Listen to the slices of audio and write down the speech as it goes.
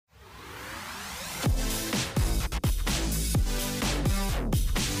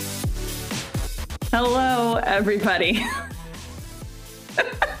Hello, everybody.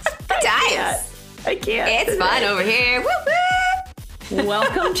 I can't. It's fun over here. Woo woo.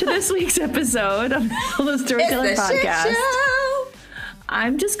 Welcome to this week's episode of the Storytelling It's the shit Podcast. show.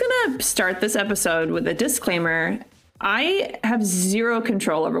 I'm just going to start this episode with a disclaimer. I have zero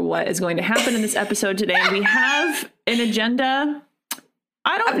control over what is going to happen in this episode today. We have an agenda.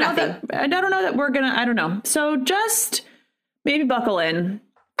 I don't know that we're going to, I don't know. So just maybe buckle in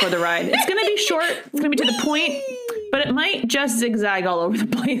for the ride. It's going to be short. It's going to be to the point, but it might just zigzag all over the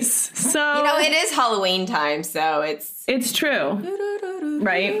place. So, You know, it is Halloween time, so it's true,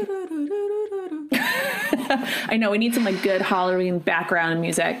 right? I know we need some like good Halloween background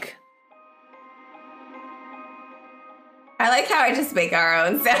music. I like how I just make our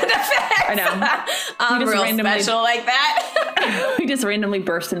own sound effects. I know. I'm We just real randomly- special like that. We just randomly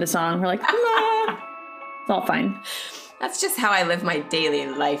burst into song. We're like, "Ah." It's all fine, That's just how I live my daily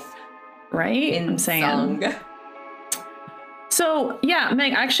life right? in I'm saying. song. So yeah,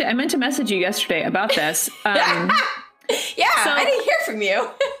 Meg. Actually, I meant to message you yesterday about this. Yeah, I didn't hear from you.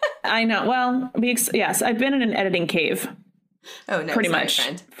 I know. Well, yes, I've been in an editing cave Oh, no, pretty sorry, much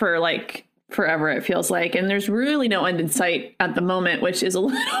friend. for like forever. It feels like, and there's really no end in sight at the moment, which is a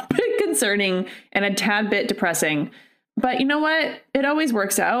little bit concerning and a tad bit depressing. But you know what? It always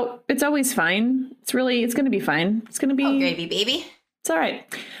works out. It's always fine. It's going to be fine. It's going to be, Oh, gravy, baby. it's all right.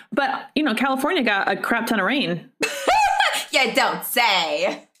 But you know, California got a crap ton of rain. Yeah, don't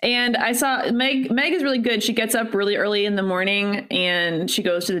say. And I saw Meg is really good. She gets up really early in the morning and she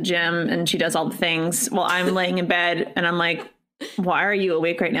goes to the gym and she does all the things while I'm laying in bed. And I'm like, why are you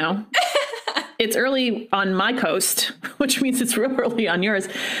awake right now? It's early on my coast, which means it's real early on yours.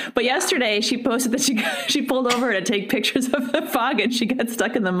 But yesterday she posted that she pulled over to take pictures of the fog and she got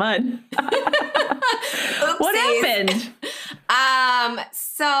stuck in the mud. What happened?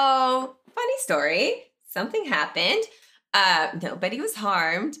 So funny story. Something happened. Nobody was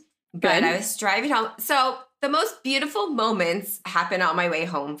harmed, but Good. I was driving home. So the most beautiful moments happen on my way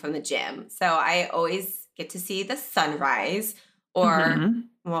home from the gym. So I always get to see the sunrise or,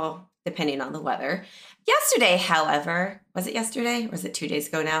 well, depending on the weather. Yesterday, however, was it yesterday? Or was it 2 days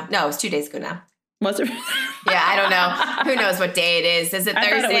ago now? No, it was 2 days ago now. Was it? Yeah, I don't know. Who knows what day it is? Is it I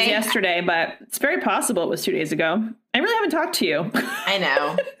Thursday? thought it was yesterday, but it's very possible it was 2 days ago. I really haven't talked to you. I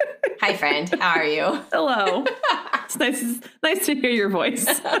know. Hi, friend. How are you? Hello. It's nice to hear your voice.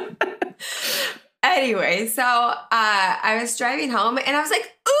 Anyway, so I was driving home and I was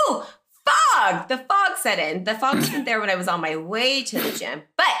like, ooh, fog. The fog set in. The fog wasn't there when I was on my way to the gym,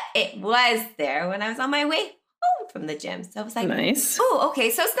 but it was there when I was on my way home from the gym. So I was like, Nice. oh, okay.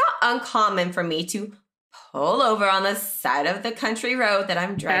 So it's not uncommon for me to pull over on the side of the country road that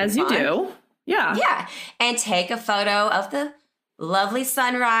I'm driving As you on. do. Yeah. Yeah. And take a photo of the lovely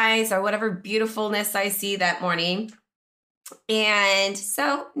sunrise or whatever beautifulness I see that morning. And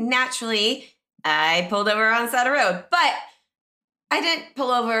so naturally, I pulled over on the side of the road, but I didn't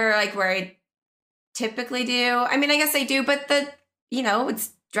pull over like where I typically do. I mean, I guess I do, but it's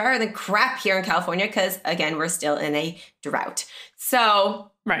drier than crap here in California because, again, we're still in a drought.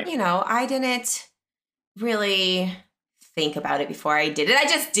 So, Right. I didn't really think about it before I did it. I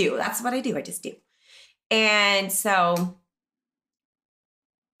just do. That's what I do. I just do. And so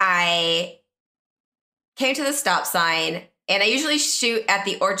I came to the stop sign, and I usually shoot at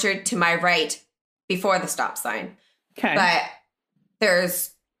the orchard to my right before the stop sign. Okay. But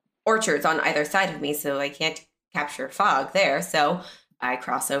there's orchards on either side of me, so I can't capture fog there. So I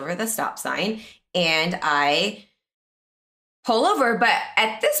cross over the stop sign and I pull over. But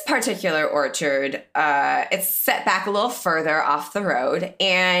at this particular orchard, it's set back a little further off the road,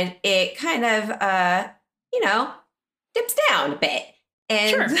 and it kind of, dips down a bit. And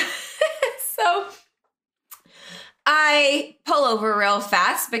Sure. so I pull over real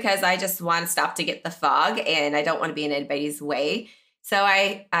fast because I just want to stop to get the fog and I don't want to be in anybody's way. So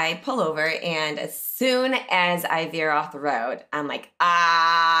I pull over, and as soon as I veer off the road, I'm like,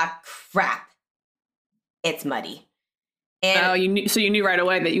 crap. It's muddy. And you knew right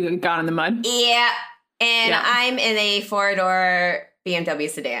away that you had gone in the mud? yeah. And Yeah. I'm in a 4-door BMW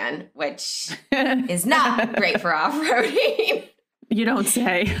sedan, which is not great for off-roading. You don't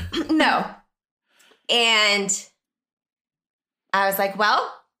say. No. And I was like,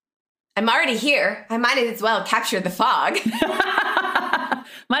 well, I'm already here. I might as well capture the fog.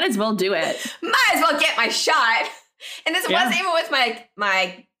 Might as well do it. Might as well get my shot. And this Yeah. wasn't even with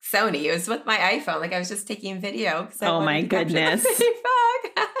my Sony. It was with my iPhone. Like I was just taking video. Oh my goodness.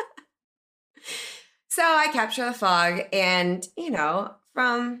 Fog. So I capture the fog, and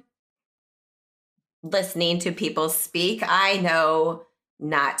from listening to people speak, I know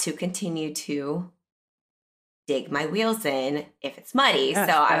not to continue to dig my wheels in if it's muddy. Yes,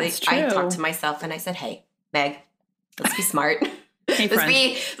 so I true. talked to myself and I said, hey, Meg, let's be smart.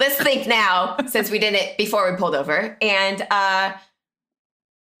 Hey, let's think now, since we did it before we pulled over, and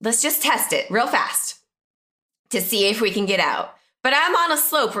let's just test it real fast to see if we can get out. But I'm on a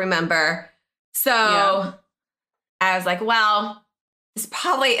slope, remember? So I was like, well, this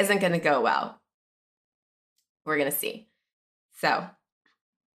probably isn't going to go well. We're going to see. So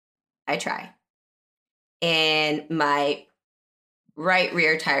I try. And my right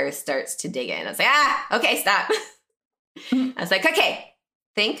rear tire starts to dig in. I was like, okay, stop. I was like, okay,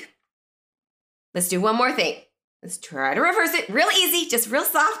 think. Let's do one more thing. Let's try to reverse it real easy, just real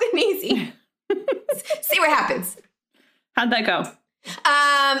soft and easy. See what happens. How'd that go?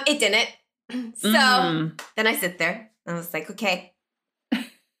 It didn't. So then I sit there. I was like, okay. I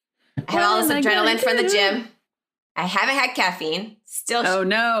have all this adrenaline from the gym. I haven't had caffeine. Still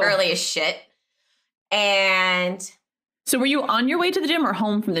early as shit. And so were you on your way to the gym or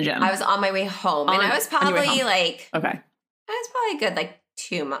home from the gym? I was on my way home. And I was probably like, okay. I was probably good like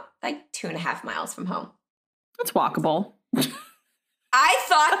 2.5 miles from home. That's walkable. I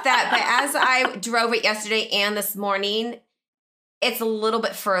thought that, but as I drove it yesterday and this morning, it's a little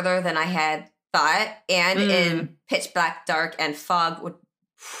bit further than I had thought. And in pitch black, dark, and fog would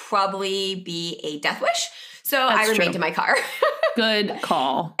probably be a death wish. So I remained in my car. Good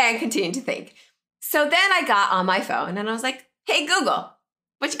call. And continued to think. So then I got on my phone and I was like, hey, Google,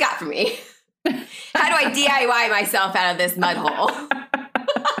 what you got for me? How do I DIY myself out of this mud hole?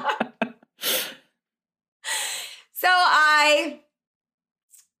 So I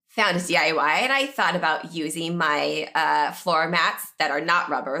found a DIY and I thought about using my floor mats that are not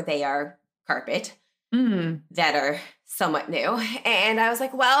rubber. They are carpet that are somewhat new. And I was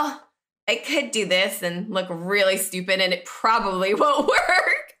like, well, I could do this and look really stupid and it probably won't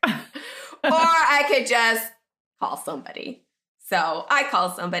work. Or I could just call somebody. So I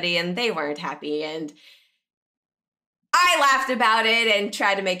called somebody and they weren't happy. And I laughed about it and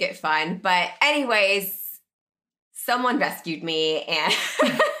tried to make it fun. But anyways, someone rescued me and,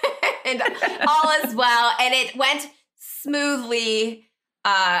 and all is well. And it went smoothly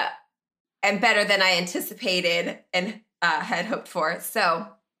and better than I anticipated and had hoped for. So,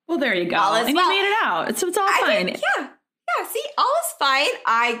 well, there you go. And you made it out. So it's all fine. Yeah, see, all is fine.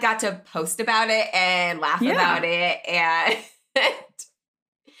 I got to post about it and laugh about it. And,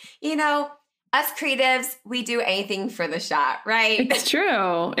 you know, us creatives, we do anything for the shot, right? It's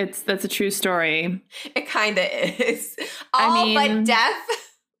true. That's a true story. It kind of is. All but death,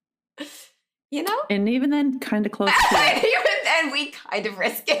 you know? And even then, kind of close to it. Even then, we kind of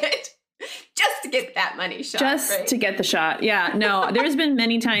risk it. Just to get that money shot. Just to get the shot. Yeah. No, there's been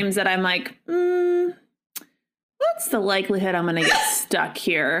many times that I'm like, what's the likelihood I'm going to get stuck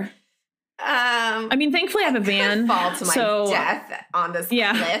here? I mean, thankfully I have a van. Fall to my death on this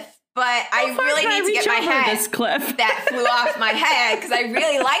cliff. But I really need to get my hat this cliff. that flew off my head because I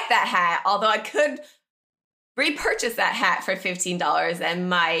really like that hat. Although I could repurchase that hat for $15 and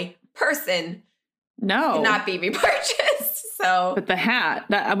my person could not be repurchased. So, but the hat,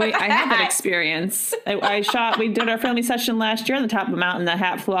 I had that experience. We did our family session last year on the top of a mountain. The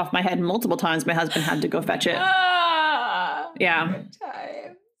hat flew off my head multiple times. My husband had to go fetch it. Yeah.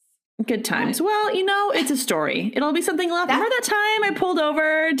 Good times. Well, you know, it's a story. It'll be something left. Remember that time I pulled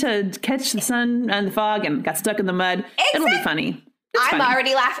over to catch the sun and the fog and got stuck in the mud? It'll be funny. I'm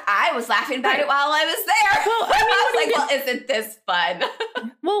already laughing. I was laughing about it while I was there. Well, I was like, well, isn't this fun?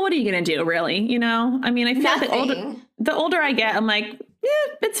 Well, what are you going to do, really? You know? I mean, I feel like the older I get, I'm like,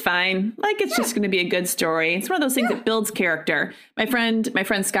 yeah, it's fine. Like, it's just going to be a good story. It's one of those things that builds character. My friend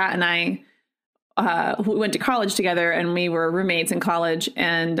Scott and I, we went to college together and we were roommates in college.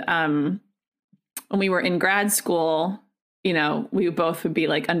 And when we were in grad school, you know, we both would be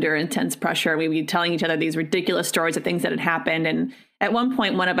like under intense pressure. We'd be telling each other these ridiculous stories of things that had happened. And at one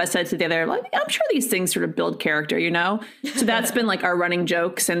point, one of us said to the other, like, I'm sure these things sort of build character, you know? So that's been like our running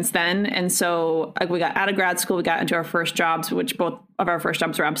joke since then. And so we got out of grad school, we got into our first jobs, which both of our first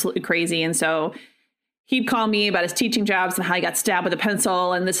jobs were absolutely crazy. And so he'd call me about his teaching jobs and how he got stabbed with a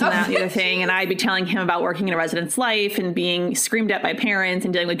pencil and this and that and the other thing. And I'd be telling him about working in a resident's life and being screamed at by parents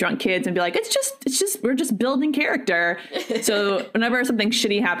and dealing with drunk kids and be like, it's just, we're just building character. So whenever something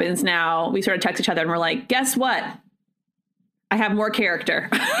shitty happens now, we sort of text each other and we're like, guess what? I have more character.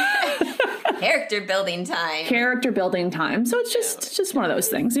 Character building time. Character building time. So it's just one of those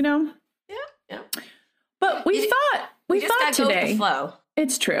things, you know? Yeah. But we thought today. Go with the flow.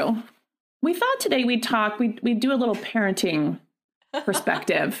 It's true. We thought today we'd do a little parenting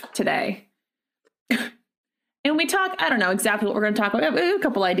perspective today. And we talk, I don't know exactly what we're going to talk about. We have a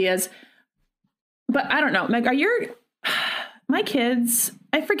couple ideas. But I don't know, Meg, my kids,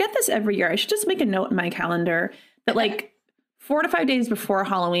 I forget this every year. I should just make a note in my calendar that like 4 to 5 days before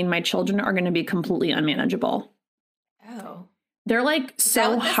Halloween, my children are going to be completely unmanageable. Oh. They're like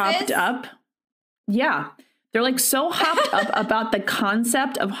so hopped up. Yeah. They're like so hopped up about the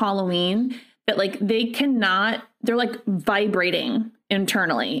concept of Halloween that like they're like vibrating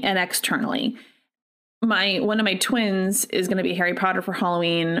internally and externally. One of my twins is going to be Harry Potter for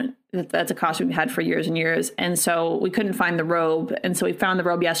Halloween. That's a costume we've had for years and years. And so we couldn't find the robe. And so we found the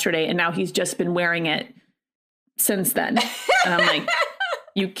robe yesterday and now he's just been wearing it since then. And I'm like,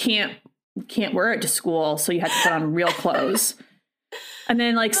 you can't wear it to school. So you have to put on real clothes. And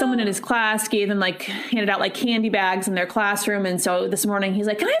then like someone in his class handed out like candy bags in their classroom. And so this morning he's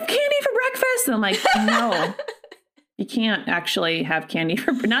like, can I have candy for breakfast? And I'm like, no, you can't actually have candy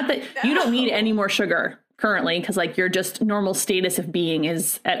not that you don't need any more sugar currently. Cause like your just normal status of being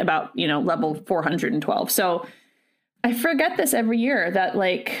is at about, level 412. So I forget this every year that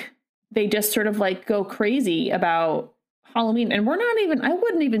like, they just sort of like go crazy about Halloween. And I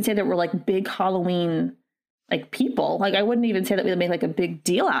wouldn't even say that we're like big Halloween like people. Like I wouldn't even say that we make like a big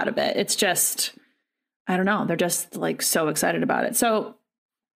deal out of it. It's just, I don't know. They're just like so excited about it. So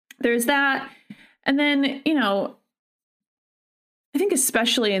there's that. And then, I think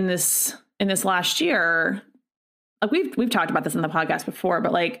especially in this last year, like we've talked about this in the podcast before,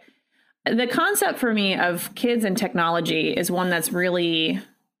 but like the concept for me of kids and technology is one that's really,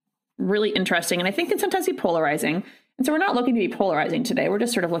 really interesting. And I think can sometimes be polarizing. And so we're not looking to be polarizing today. We're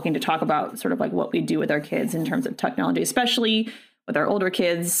just sort of looking to talk about sort of like what we do with our kids in terms of technology, especially with our older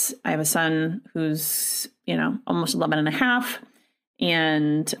kids. I have a son who's, almost 11 and a half.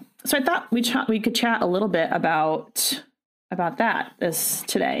 And so I thought we could chat a little bit about that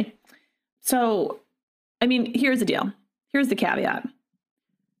today. So, I mean, here's the deal. Here's the caveat.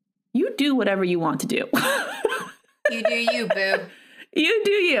 You do whatever you want to do. You do you, boo. You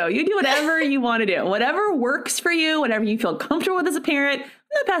do you. You do whatever you want to do. Whatever works for you, whatever you feel comfortable with as a parent. I'm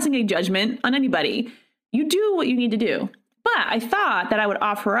not passing any judgment on anybody. You do what you need to do. But I thought that I would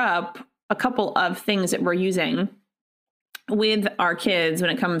offer up a couple of things that we're using with our kids when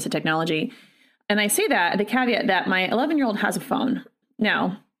it comes to technology. And I say that, the caveat that my 11-year-old has a phone.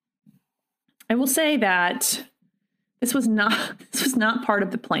 Now, I will say that this was not part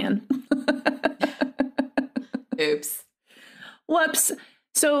of the plan. Oops. Whoops.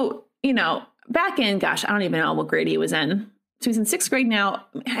 So, back in, gosh, I don't even know what grade he was in. So he's in 6th grade now.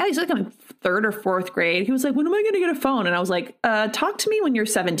 He's like in 3rd or 4th grade. He was like, when am I going to get a phone? And I was like, talk to me when you're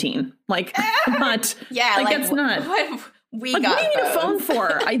 17. Like, not. Yeah. Like that's not. What do you need a phone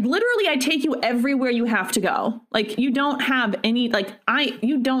for? I take you everywhere you have to go. Like, you don't have any,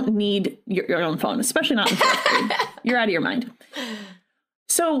 you don't need your own phone, especially not in 4th grade. You're out of your mind.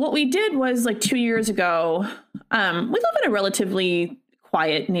 So what we did was like 2 years ago, we live in a relatively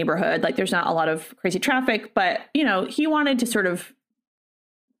quiet neighborhood. Like there's not a lot of crazy traffic, but he wanted to sort of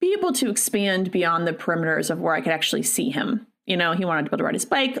be able to expand beyond the perimeters of where I could actually see him. He wanted to be able to ride his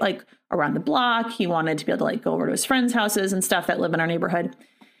bike, like around the block. He wanted to be able to like go over to his friends' houses and stuff that live in our neighborhood.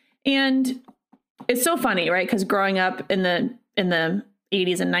 And it's so funny, right? Because growing up in the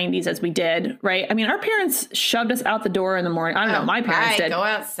 80s and 90s as we did, right? I mean, our parents shoved us out the door in the morning. I don't know, my parents did. Go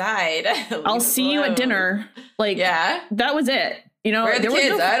outside. I'll see you at dinner. Like, yeah, that was it. Where are the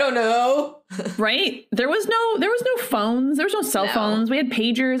kids? I don't know. Right? There was no phones. There was no cell phones. We had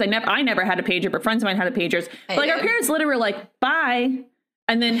pagers. I never had a pager, but friends of mine had a pagers. But like our parents literally were like, bye.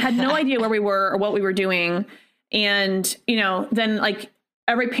 And then had no idea where we were or what we were doing. And, then like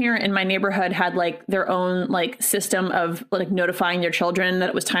every parent in my neighborhood had like their own like system of like notifying their children that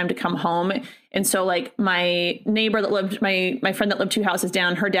it was time to come home. And so like my neighbor that lived, my friend that lived 2 houses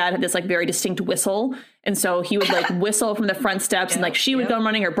down, her dad had this like very distinct whistle. And so he would like whistle from the front steps and like she would come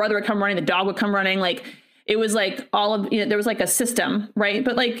running, her brother would come running, the dog would come running. Like it was like all of, there was like a system, right?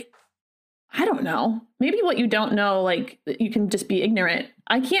 But like, I don't know, maybe what you don't know, like you can just be ignorant.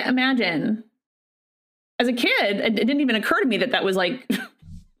 I can't imagine as a kid, it didn't even occur to me that was like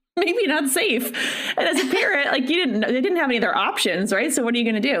maybe not safe. And as a parent, like they didn't have any other options, right? So what are you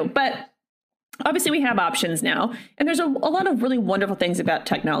going to do? But obviously we have options now. And there's a lot of really wonderful things about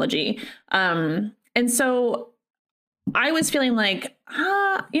technology. And so I was feeling like,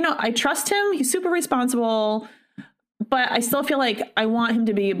 I trust him. He's super responsible. But I still feel like I want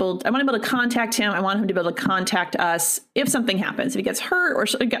to be able to contact him. I want him to be able to contact us if something happens, if he gets hurt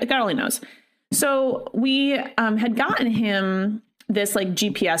or God only knows. So we had gotten him this like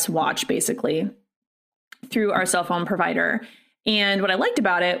GPS watch basically through our cell phone provider. And what I liked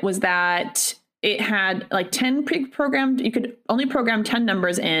about it was that it had like 10 pre-programmed, you could only program 10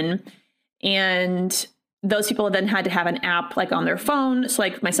 numbers in. And those people then had to have an app like on their phone. So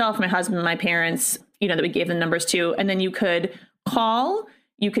like myself, my husband, my parents, that we gave them numbers to. And then you could call,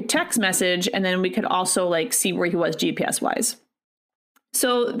 you could text message, and then we could also like see where he was GPS wise.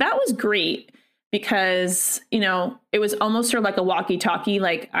 So that was great because, it was almost sort of like a walkie talkie.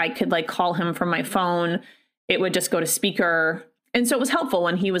 Like I could like call him from my phone. It would just go to speaker. And so it was helpful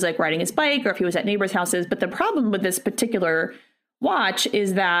when he was like riding his bike or if he was at neighbors' houses. But the problem with this particular watch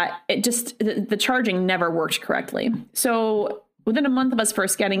is that it just, the charging never worked correctly. So within a month of us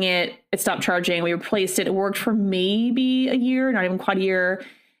first getting it, it stopped charging. We replaced it. It worked for maybe a year, not even quite a year.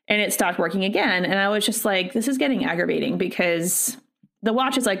 And it stopped working again. And I was just like, this is getting aggravating because the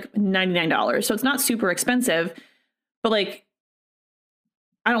watch is like $99. So it's not super expensive, but like,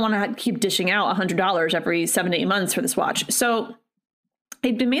 I don't want to keep dishing out $100 every 7 to 8 months for this watch. So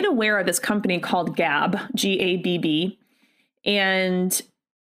I'd been made aware of this company called Gabb, Gabb. And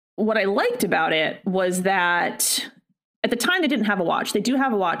what I liked about it was that at the time they didn't have a watch. They do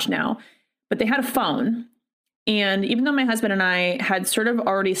have a watch now, but they had a phone. And even though my husband and I had sort of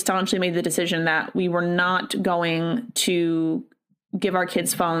already staunchly made the decision that we were not going to give our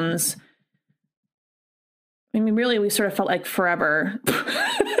kids phones, I mean, really, we sort of felt like forever,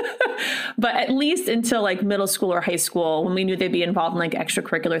 but at least until like middle school or high school, when we knew they'd be involved in like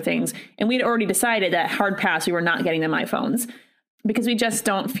extracurricular things. And we'd already decided that hard pass, we were not getting them iPhones because we just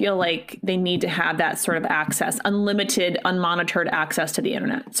don't feel like they need to have that sort of access, unlimited, unmonitored access to the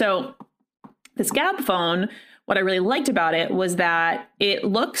internet. So this Gabb phone, what I really liked about it was that it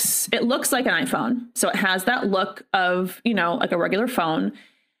looks like an iPhone. So it has that look of, like a regular phone.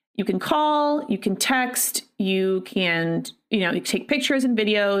 You can call, you can text, you can, you take pictures and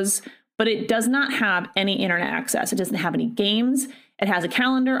videos, but it does not have any internet access. It doesn't have any games. It has a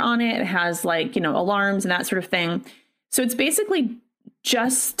calendar on it. It has like, alarms and that sort of thing. So it's basically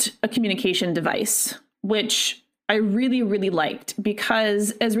just a communication device, which I really, really liked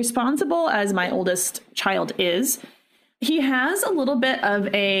because as responsible as my oldest child is, he has a little bit of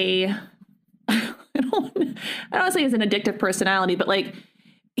I don't want to say he's an addictive personality, but like,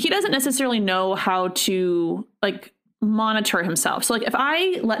 he doesn't necessarily know how to like monitor himself. So like if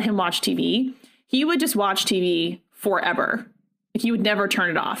I let him watch TV, he would just watch TV forever. Like, he would never turn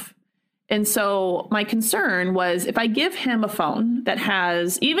it off. And so my concern was if I give him a phone that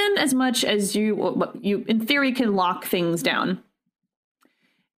has even as much as you in theory can lock things down.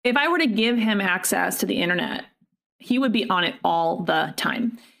 If I were to give him access to the internet, he would be on it all the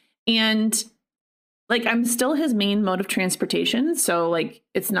time. And like, I'm still his main mode of transportation. So like,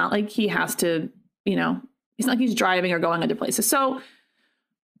 it's not like he has to, it's not like he's driving or going other places. So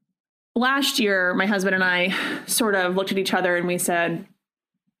last year, my husband and I sort of looked at each other and we said,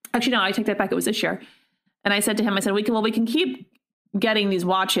 actually, no, I take that back. It was this year. And I said to him, we can keep getting these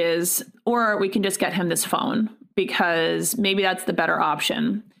watches or we can just get him this phone because maybe that's the better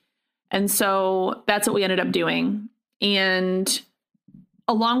option. And so that's what we ended up doing. And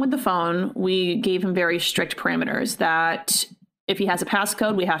along with the phone, we gave him very strict parameters that if he has a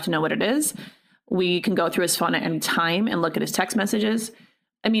passcode, we have to know what it is. We can go through his phone at any time and look at his text messages.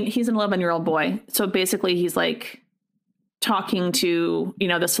 I mean, he's an 11-year-old boy. So basically he's like talking to,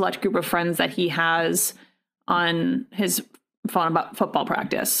 the select group of friends that he has on his phone about football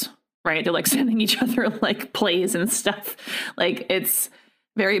practice, right? They're like sending each other like plays and stuff. Like it's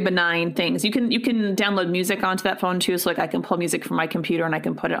very benign things. You can download music onto that phone too. So like I can pull music from my computer and I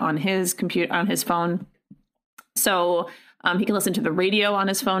can put it on his computer, on his phone. So he can listen to the radio on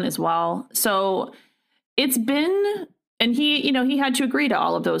his phone as well. So it's been, and he had to agree to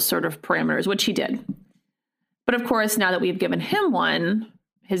all of those sort of parameters, which he did. But of course, now that we've given him one,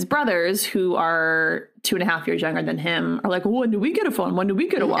 his brothers, who are 2.5 years younger than him, are like, well, when do we get a phone? When do we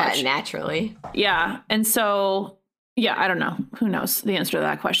get a watch? Yeah, naturally. Yeah. And so, yeah, I don't know. Who knows the answer to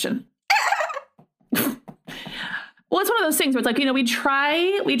that question? Well, it's one of those things where it's like,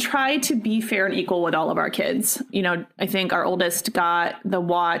 we try to be fair and equal with all of our kids. I think our oldest got the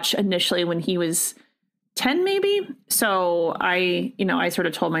watch initially when he was 10, maybe. So I sort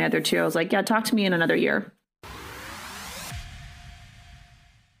of told my other two, I was like, yeah, talk to me in another year.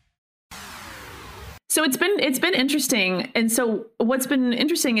 So it's been interesting. And so what's been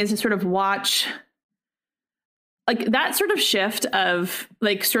interesting is to sort of watch like that sort of shift of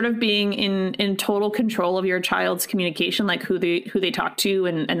like sort of being in total control of your child's communication, like who they talk to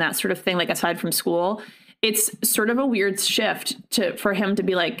and that sort of thing, like aside from school. It's sort of a weird shift for him to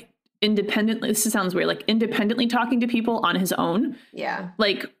be like independently, this sounds weird, like independently talking to people on his own. Yeah.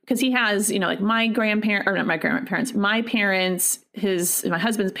 Like, cause he has, like my parents, my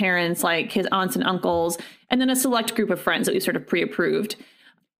husband's parents, like his aunts and uncles, and then a select group of friends that we sort of pre-approved.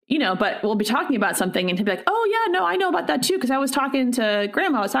 but we'll be talking about something and he'll be like, oh yeah, no, I know about that too. Cause I was talking to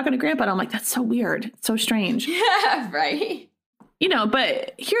grandma, I was talking to grandpa. And I'm like, that's so weird. It's so strange. Yeah, right.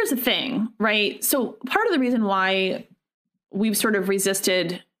 But here's the thing, right? So part of the reason why we've sort of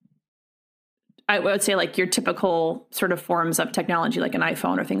resisted, I would say like your typical sort of forms of technology, like an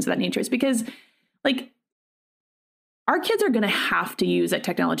iPhone or things of that nature, is because like our kids are going to have to use that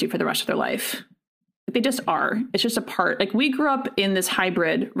technology for the rest of their life. They just are. It's just a part. Like we grew up in this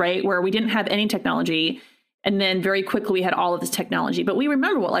hybrid, right, where we didn't have any technology. And then very quickly we had all of this technology. But we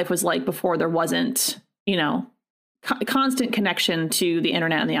remember what life was like before there wasn't, constant connection to the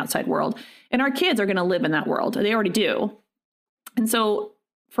internet and the outside world. And our kids are going to live in that world. They already do. And so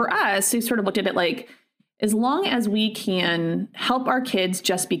for us, we sort of looked at it like, as long as we can help our kids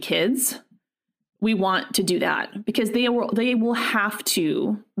just be kids, we want to do that, because they will have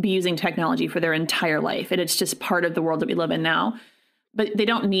to be using technology for their entire life. And it's just part of the world that we live in now. But they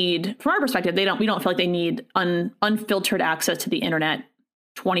don't need, from our perspective, we don't feel like they need unfiltered access to the internet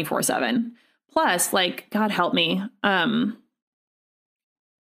 24/7. Plus, like, God help me.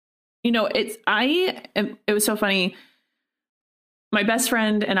 It was so funny. My best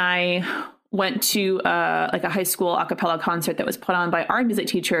friend and I went to like a high school a cappella concert that was put on by our music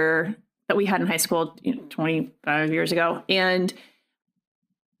teacher that we had in high school 25 years ago. And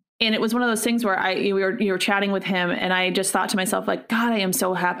it was one of those things where you were chatting with him, and I just thought to myself, like, God, I am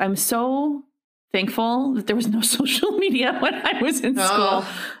so happy. I'm so thankful that there was no social media when I was in school.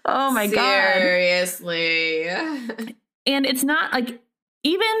 Oh my God. Seriously. And it's not like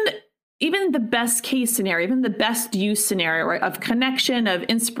even the best case scenario, even the best use scenario, right, of connection, of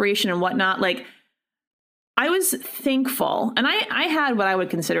inspiration and whatnot, like I was thankful. And I had what I would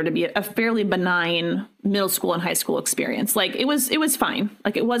consider to be a fairly benign middle school and high school experience. Like it was fine.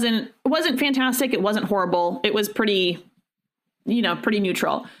 Like it wasn't fantastic. It wasn't horrible. It was pretty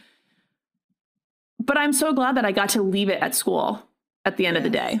neutral. But I'm so glad that I got to leave it at school at the end of the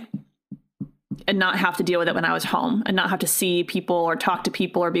day and not have to deal with it when I was home, and not have to see people or talk to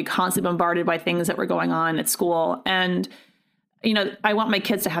people or be constantly bombarded by things that were going on at school. And, I want my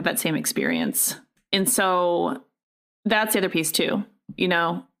kids to have that same experience. And so that's the other piece too.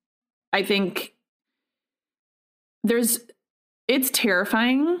 I think it's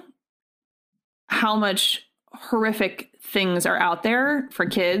terrifying how much horrific things are out there for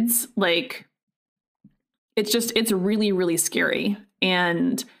kids. Like, it's really, really scary.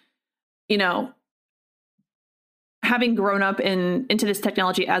 And, having grown up into this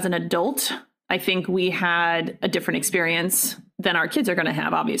technology as an adult, I think we had a different experience than our kids are going to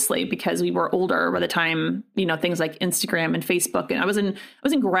have, obviously, because we were older by the time, things like Instagram and Facebook. And I was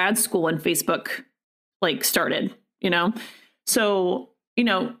in grad school when Facebook like started, So,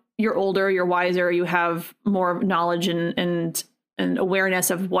 you're older, you're wiser, you have more knowledge and awareness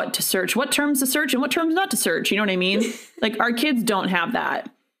of what to search, what terms to search and what terms not to search. You know what I mean? Like our kids don't have that.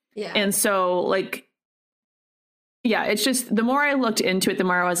 Yeah. And so like, yeah, it's just the more I looked into it, the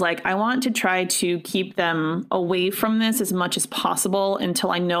more I was like, I want to try to keep them away from this as much as possible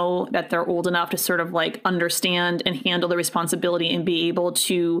until I know that they're old enough to sort of like understand and handle the responsibility and be able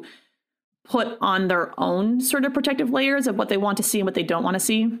to put on their own sort of protective layers of what they want to see and what they don't want to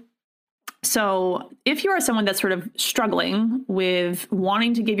see. So if you are someone that's sort of struggling with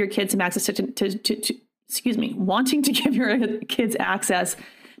wanting to give your kids some access wanting to give your kids access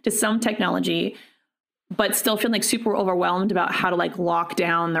to some technology, but still feeling like super overwhelmed about how to like lock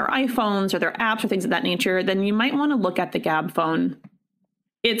down their iPhones or their apps or things of that nature, then you might want to look at the Gab phone.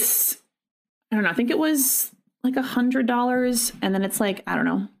 I don't know, I think it was like $100. And then it's like, I don't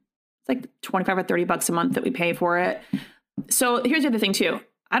know, it's like 25 or 30 bucks a month that we pay for it. So here's the other thing too.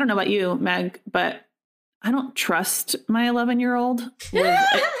 I don't know about you, Meg, but I don't trust my 11-year-old with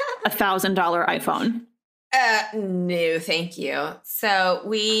a $1,000 iPhone. No, thank you. So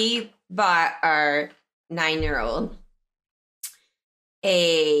we bought our 9-year-old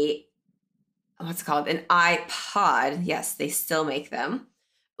what's it called? An iPod. Yes, they still make them.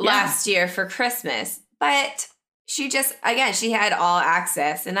 Yeah. Last year for Christmas. But she had all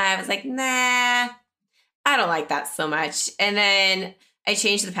access. And I was like, nah, I don't like that so much. And then I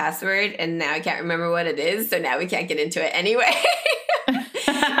changed the password and now I can't remember what it is. So now we can't get into it anyway.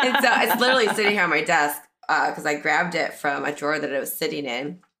 And so it's literally sitting here on my desk because I grabbed it from a drawer that it was sitting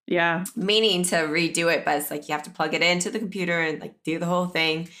in. Yeah. Meaning to redo it, but it's like you have to plug it into the computer and like do the whole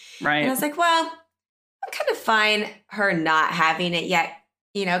thing. Right. And I was like, well, I'm kind of fine her not having it yet,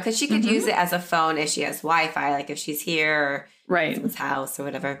 because she could use it as a phone if she has Wi-Fi, like if she's here or right. someone's house or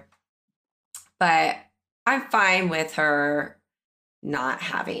whatever. But I'm fine with her not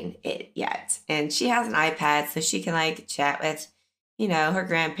having it yet. And she has an iPad, so she can like chat with, her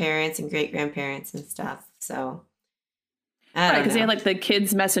grandparents and great grandparents and stuff. So, right, because they had like the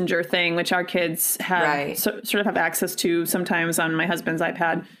kids messenger thing, which our kids have sort of have access to sometimes on my husband's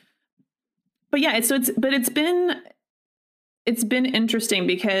iPad. But yeah, it's been interesting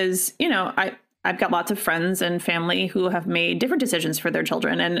because, I've got lots of friends and family who have made different decisions for their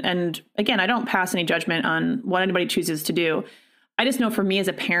children. And again, I don't pass any judgment on what anybody chooses to do. I just know for me as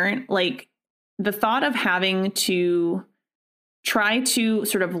a parent, like the thought of having to try to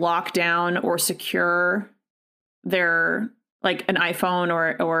sort of lock down or secure their, like an iPhone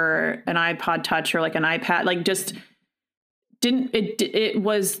or an iPod Touch or like an iPad, like just it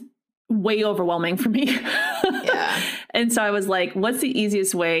was way overwhelming for me. Yeah. And so I was like, what's the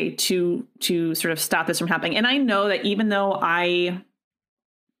easiest way to sort of stop this from happening? And I know that even though I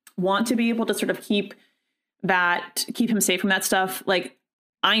want to be able to sort of keep him safe from that stuff, like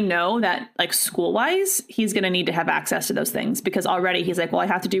I know that like school wise, he's going to need to have access to those things because already he's like, well, I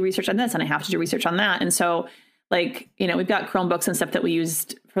have to do research on this and I have to do research on that. And so like, we've got Chromebooks and stuff that we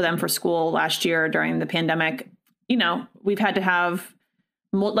used for them for school last year during the pandemic. We've had to have,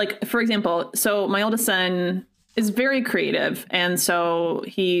 like, for example, so my oldest son is very creative. And so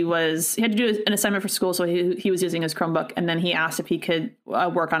he had to do an assignment for school. So he was using his Chromebook and then he asked if he could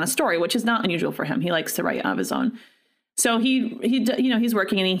work on a story, which is not unusual for him. He likes to write on his own. So he's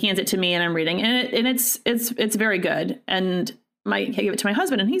working and he hands it to me and I'm reading and it's very good. And I give it to my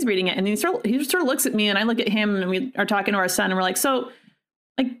husband and he's reading it and he sort of looks at me and I look at him and we are talking to our son and we're like, so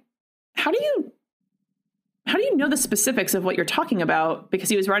like, how do you know the specifics of what you're talking about? Because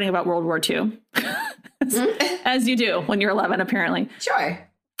he was writing about World War II, as you do when you're 11, apparently. Sure.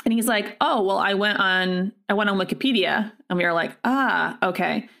 And he's like, oh, well, I went on Wikipedia and we were like,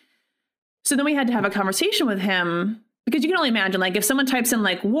 okay. So then we had to have a conversation with him because you can only imagine, like, if someone types in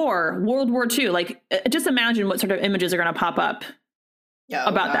like World War II, like just imagine what sort of images are going to pop up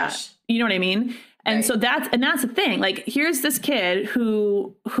about that. You know what I mean? And right. So that's the thing. Like, here's this kid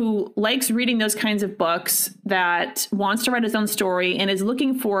who likes reading those kinds of books, that wants to write his own story and is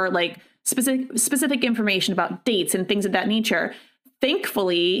looking for like specific information about dates and things of that nature.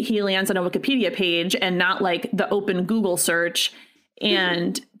 Thankfully, he lands on a Wikipedia page and not like the open Google search.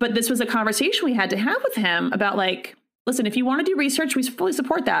 But this was a conversation we had to have with him about like, listen, if you want to do research, we fully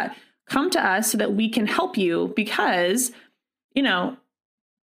support that. Come to us so that we can help you because,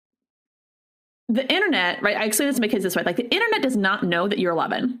 the internet, right? I explain this to my kids this way. Like, the internet does not know that you're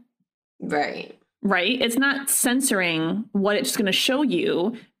 11. Right. Right. It's not censoring what it's going to show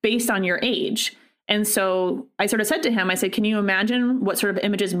you based on your age. And so I sort of said to him, I said, can you imagine what sort of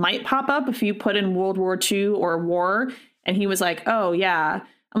images might pop up if you put in World War II or war? And he was like, oh, yeah.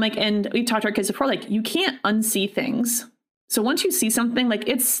 I'm like, and we talked to our kids before, like, you can't unsee things. So once you see something, like,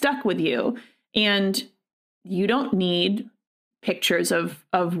 it's stuck with you and you don't need pictures of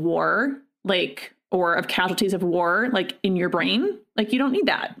war, like, or of casualties of war, like in your brain. Like, you don't need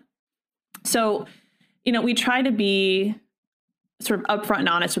that. So, we try to be sort of upfront and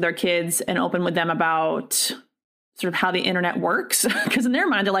honest with our kids and open with them about sort of how the internet works. Because in their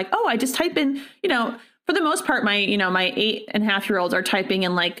mind, they're like, oh, I just type in, for the most part, my 8.5-year-olds are typing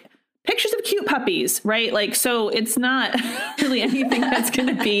in like pictures of cute puppies, right? Like, so it's not really anything that's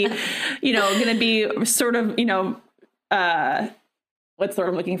going to be, sort of, what's the word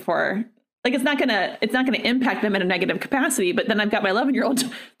I'm looking for? Like, it's not gonna impact them in a negative capacity. But then I've got my 11-year-old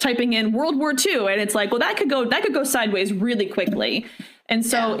typing in World War II, and it's like, well, that could go sideways really quickly. And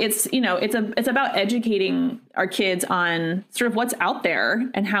so it's about educating our kids on sort of what's out there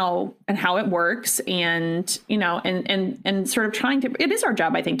and how it works, and and sort of trying to. It is our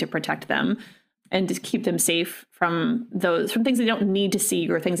job, I think, to protect them and to keep them safe from things they don't need to see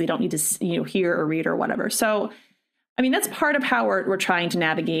or things they don't need to hear or read or whatever. So, I mean, that's part of how we're trying to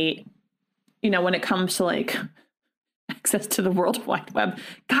navigate. When it comes to like access to the World Wide Web.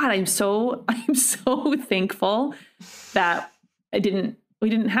 God, I'm so thankful that we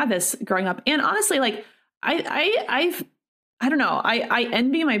didn't have this growing up. And honestly, like I don't know. I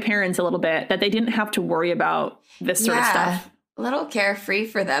envy my parents a little bit that they didn't have to worry about this sort of stuff. A little carefree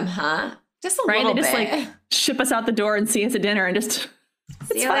for them, huh? Just a little bit. They just like ship us out the door and see us at dinner and just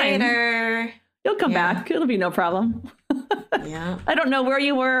see you later. You'll come back. It'll be no problem. Yeah. I don't know where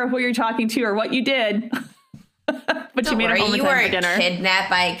you were, who you're talking to, or what you did. But you made it home with time for dinner. You weren't kidnapped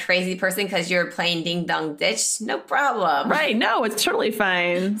by a crazy person because you were playing Ding Dong Ditch. No problem. Right. No, it's totally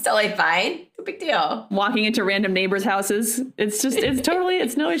fine. It's totally fine. No big deal. Walking into random neighbors' houses.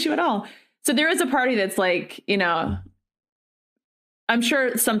 It's no issue at all. So there is a party that's like, I'm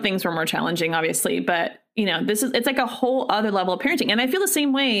sure some things were more challenging, obviously, but it's like a whole other level of parenting. And I feel the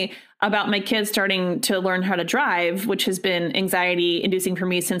same way about my kids starting to learn how to drive, which has been anxiety inducing for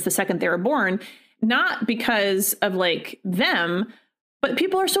me since the second they were born, not because of like them, but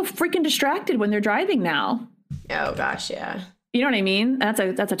people are so freaking distracted when they're driving now. Oh gosh. Yeah. You know what I mean? That's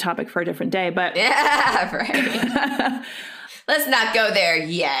a topic for a different day, but yeah, right. Let's not go there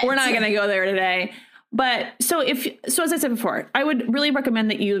yet. We're not going to go there today. But so as I said before, I would really recommend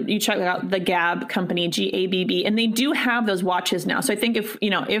that you check out the Gabb company, GABB, and they do have those watches now. So I think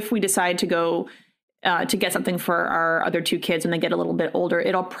if we decide to go to get something for our other two kids when they get a little bit older,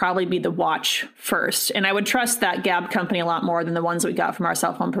 it'll probably be the watch first. And I would trust that Gabb company a lot more than the ones that we got from our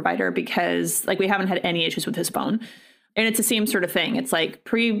cell phone provider, because like we haven't had any issues with his phone. And it's the same sort of thing. It's like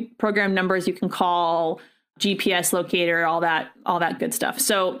pre-programmed numbers you can call, GPS locator, all that good stuff.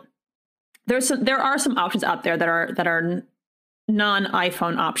 So there are some options out there that are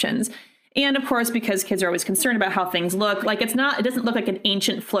non-iPhone options. And of course, because kids are always concerned about how things look, like it doesn't look like an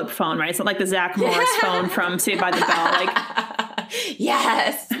ancient flip phone, right? It's not like the Zach Morris phone from Saved by the Bell. Like,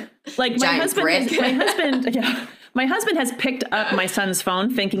 yes. Like my husband has picked up my son's phone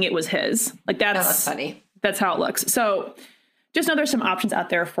thinking it was his. Like that's funny. That's how it looks. So just know there's some options out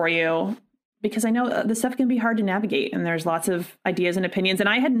there for you, because I know this stuff can be hard to navigate and there's lots of ideas and opinions. And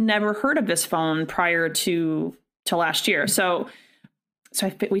I had never heard of this phone prior to last year. So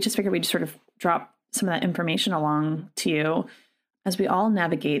we just figured we'd sort of drop some of that information along to you as we all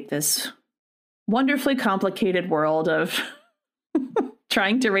navigate this wonderfully complicated world of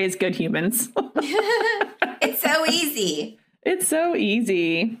trying to raise good humans. It's so easy. It's so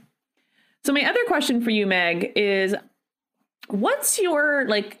easy. So my other question for you, Meg, is what's your,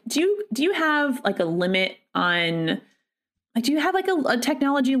 like, do you have like a limit on, like, do you have like a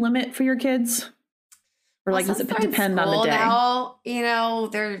technology limit for your kids? Or like, does it depend on the day? Now,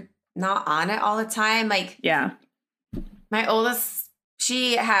 they're not on it all the time. Like, yeah, my oldest,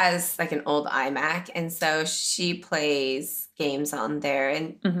 she has like an old iMac. And so she plays games on there.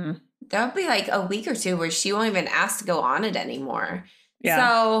 And there'll be like a week or two where she won't even ask to go on it anymore. Yeah.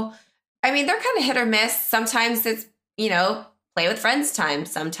 So, I mean, they're kind of hit or miss. Sometimes it's, play with friends time.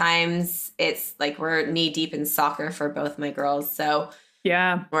 Sometimes it's like we're knee deep in soccer for both my girls. So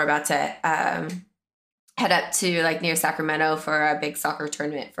yeah, we're about to head up to like near Sacramento for a big soccer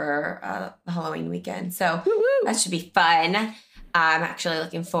tournament for the Halloween weekend. So that should be fun. I'm actually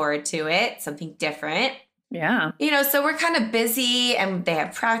looking forward to it. Something different. Yeah. So we're kind of busy and they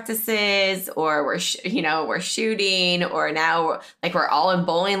have practices, or we're shooting, or now we're all in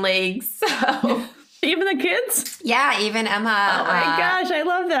bowling leagues. So even the kids? Yeah, even Emma. Oh my gosh, I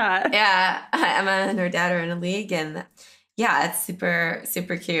love that. Yeah, Emma and her dad are in a league, and yeah, it's super,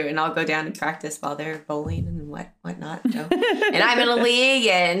 super cute. And I'll go down and practice while they're bowling and whatnot. So. And I'm in a league,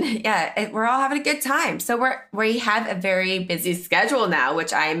 and yeah, we're all having a good time. So we have a very busy schedule now,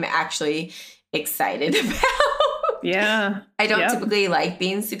 which I'm actually excited about. Yeah. I don't typically like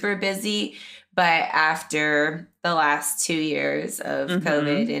being super busy, but after the last 2 years of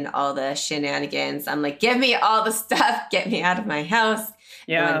COVID and all the shenanigans, I'm like, give me all the stuff, get me out of my house.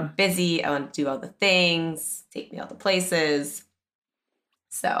 Yeah. I'm busy. I want to do all the things, take me all the places.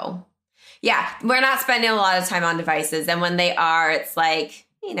 So yeah, we're not spending a lot of time on devices. And when they are, it's like,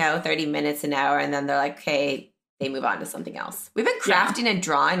 30 minutes, an hour. And then they're like, okay, they move on to something else. We've been crafting and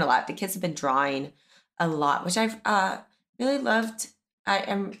drawing a lot. The kids have been drawing a lot, which I've really loved. I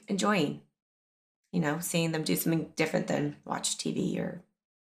am enjoying, seeing them do something different than watch TV or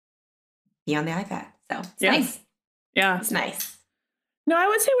be on the iPad. So it's nice. Yeah. It's nice. No, I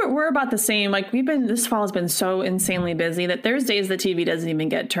would say we're about the same. Like this fall has been so insanely busy that there's days the TV doesn't even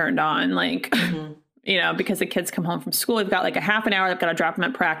get turned on. Like, because the kids come home from school, we've got like a half an hour. They've got to drop them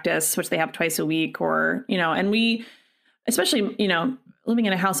at practice, which they have twice a week, or, and we, especially, living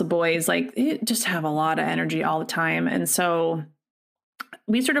in a house of boys, like they just have a lot of energy all the time. And so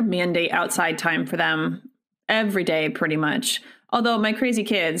we sort of mandate outside time for them every day, pretty much. Although my crazy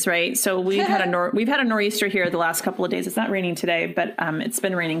kids, right? So we've had a nor'easter here the last couple of days. It's not raining today, but it's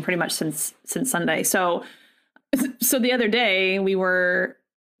been raining pretty much since Sunday. So the other day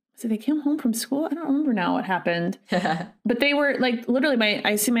they came home from school. I don't remember now what happened, but they were like literally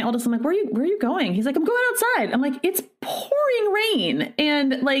I see my oldest. I'm like, where are you going? He's like, I'm going outside. I'm like, it's pouring rain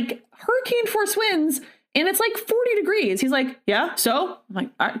and like hurricane force winds. And it's like 40 degrees. He's like, yeah, so? I'm like,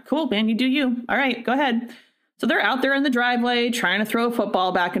 all right, cool, man, you do you. All right, go ahead. So they're out there in the driveway trying to throw a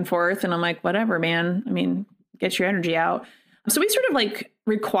football back and forth. And I'm like, whatever, man. I mean, get your energy out. So we sort of like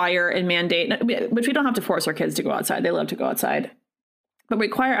require and mandate, which we don't have to force our kids to go outside. They love to go outside. But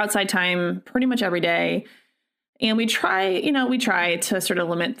require outside time pretty much every day. And we try to sort of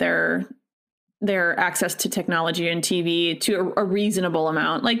limit their their access to technology and TV to a reasonable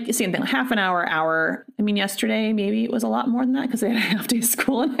amount. Like same thing, half an hour. I mean, yesterday, maybe it was a lot more than that because I had a half day of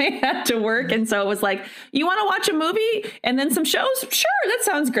school and I had to work. And so it was like, you want to watch a movie and then some shows? Sure, that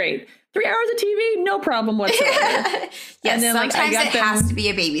sounds great. 3 hours of TV, no problem whatsoever. Yes, sometimes it has to be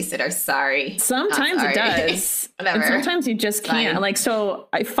a babysitter. Sorry. Sometimes it does. Whatever. And sometimes you just can't. Like, so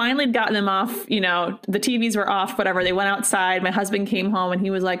I finally had gotten them off, you know, the TVs were off, whatever. They went outside. My husband came home and he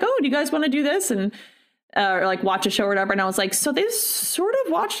was like, oh, do you guys want to do this? And or like watch a show or whatever. And I was like, so they've sort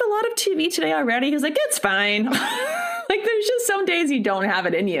of watched a lot of TV today already. He was like, it's fine. Like, there's just some days you don't have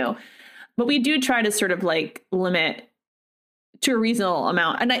it in you. But we do try to sort of like limit to a reasonable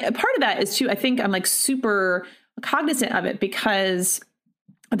amount. And part of that is too, I think I'm like super cognizant of it because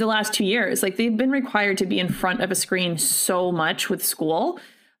of the last 2 years, like they've been required to be in front of a screen so much with school,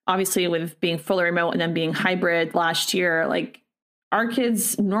 obviously with being fully remote and then being hybrid last year, like our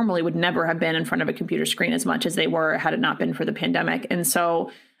kids normally would never have been in front of a computer screen as much as they were had it not been for the pandemic. And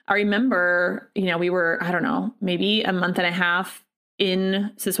so I remember, you know, we were, I don't know, maybe a month and a half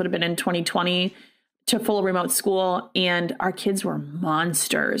in, so this would have been in 2020, to full remote school, and our kids were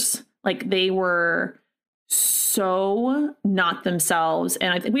monsters. Like they were so not themselves.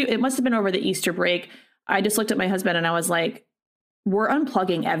 And I think it must have been over the Easter break. I just looked at my husband and I was like, we're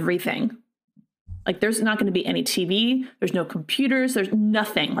unplugging everything. Like there's not going to be any TV. There's no computers. There's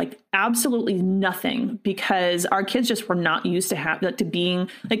nothing, like absolutely nothing, because our kids just were not used to being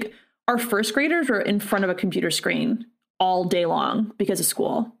like, our first graders were in front of a computer screen all day long because of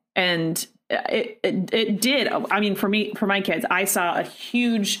school. And it did. I mean, for my kids, I saw a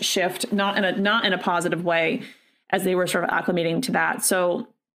huge shift, not in a positive way, as they were sort of acclimating to that. So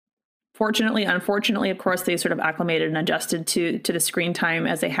fortunately, unfortunately, of course, they sort of acclimated and adjusted to the screen time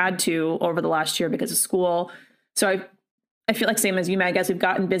as they had to over the last year because of school. So I feel like same as you, Meg, as we've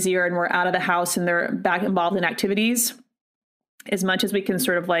gotten busier and we're out of the house and they're back involved in activities, as much as we can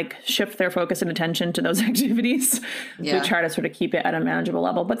sort of like shift their focus and attention to those activities, we try to sort of keep it at a manageable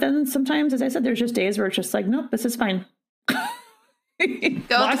level. But then sometimes, as I said, there's just days where it's just like, nope, this is fine.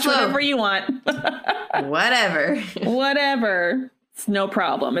 Watch whatever you want. Whatever. It's no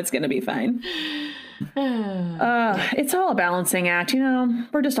problem. It's going to be fine. It's all a balancing act. You know,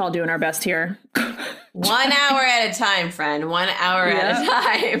 we're just all doing our best here. 1 hour at a time, friend. 1 hour at a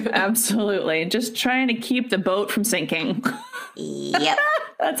time. Absolutely. Just trying to keep the boat from sinking. Yep.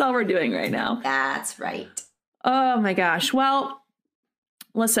 That's all we're doing right now. That's right. Oh my gosh. Well,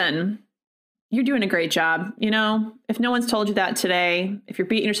 listen, you're doing a great job. You know, if no one's told you that today, if you're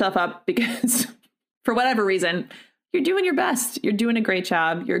beating yourself up because for whatever reason, you're doing your best. You're doing a great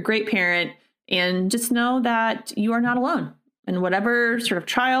job. You're a great parent. And just know that you are not alone. And whatever sort of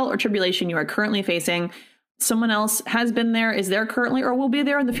trial or tribulation you are currently facing, someone else has been there, is there currently, or will be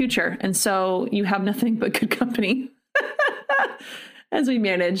there in the future. And so you have nothing but good company as we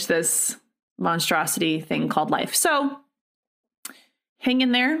manage this monstrosity thing called life. So hang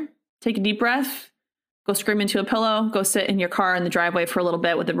in there, take a deep breath, go scream into a pillow, go sit in your car in the driveway for a little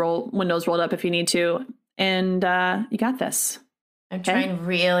bit with the windows rolled up if you need to. And you got this. I'm trying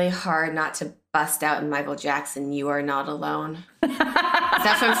really hard not to bust out in Michael Jackson, "You Are Not Alone." Is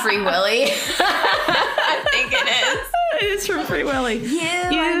that from Free Willy? I think it is. It is from Free Willy.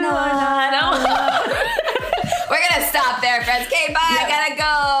 You are not alone. We're going to stop there, friends. Okay, bye. I got to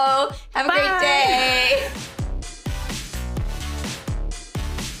go. Have a great day.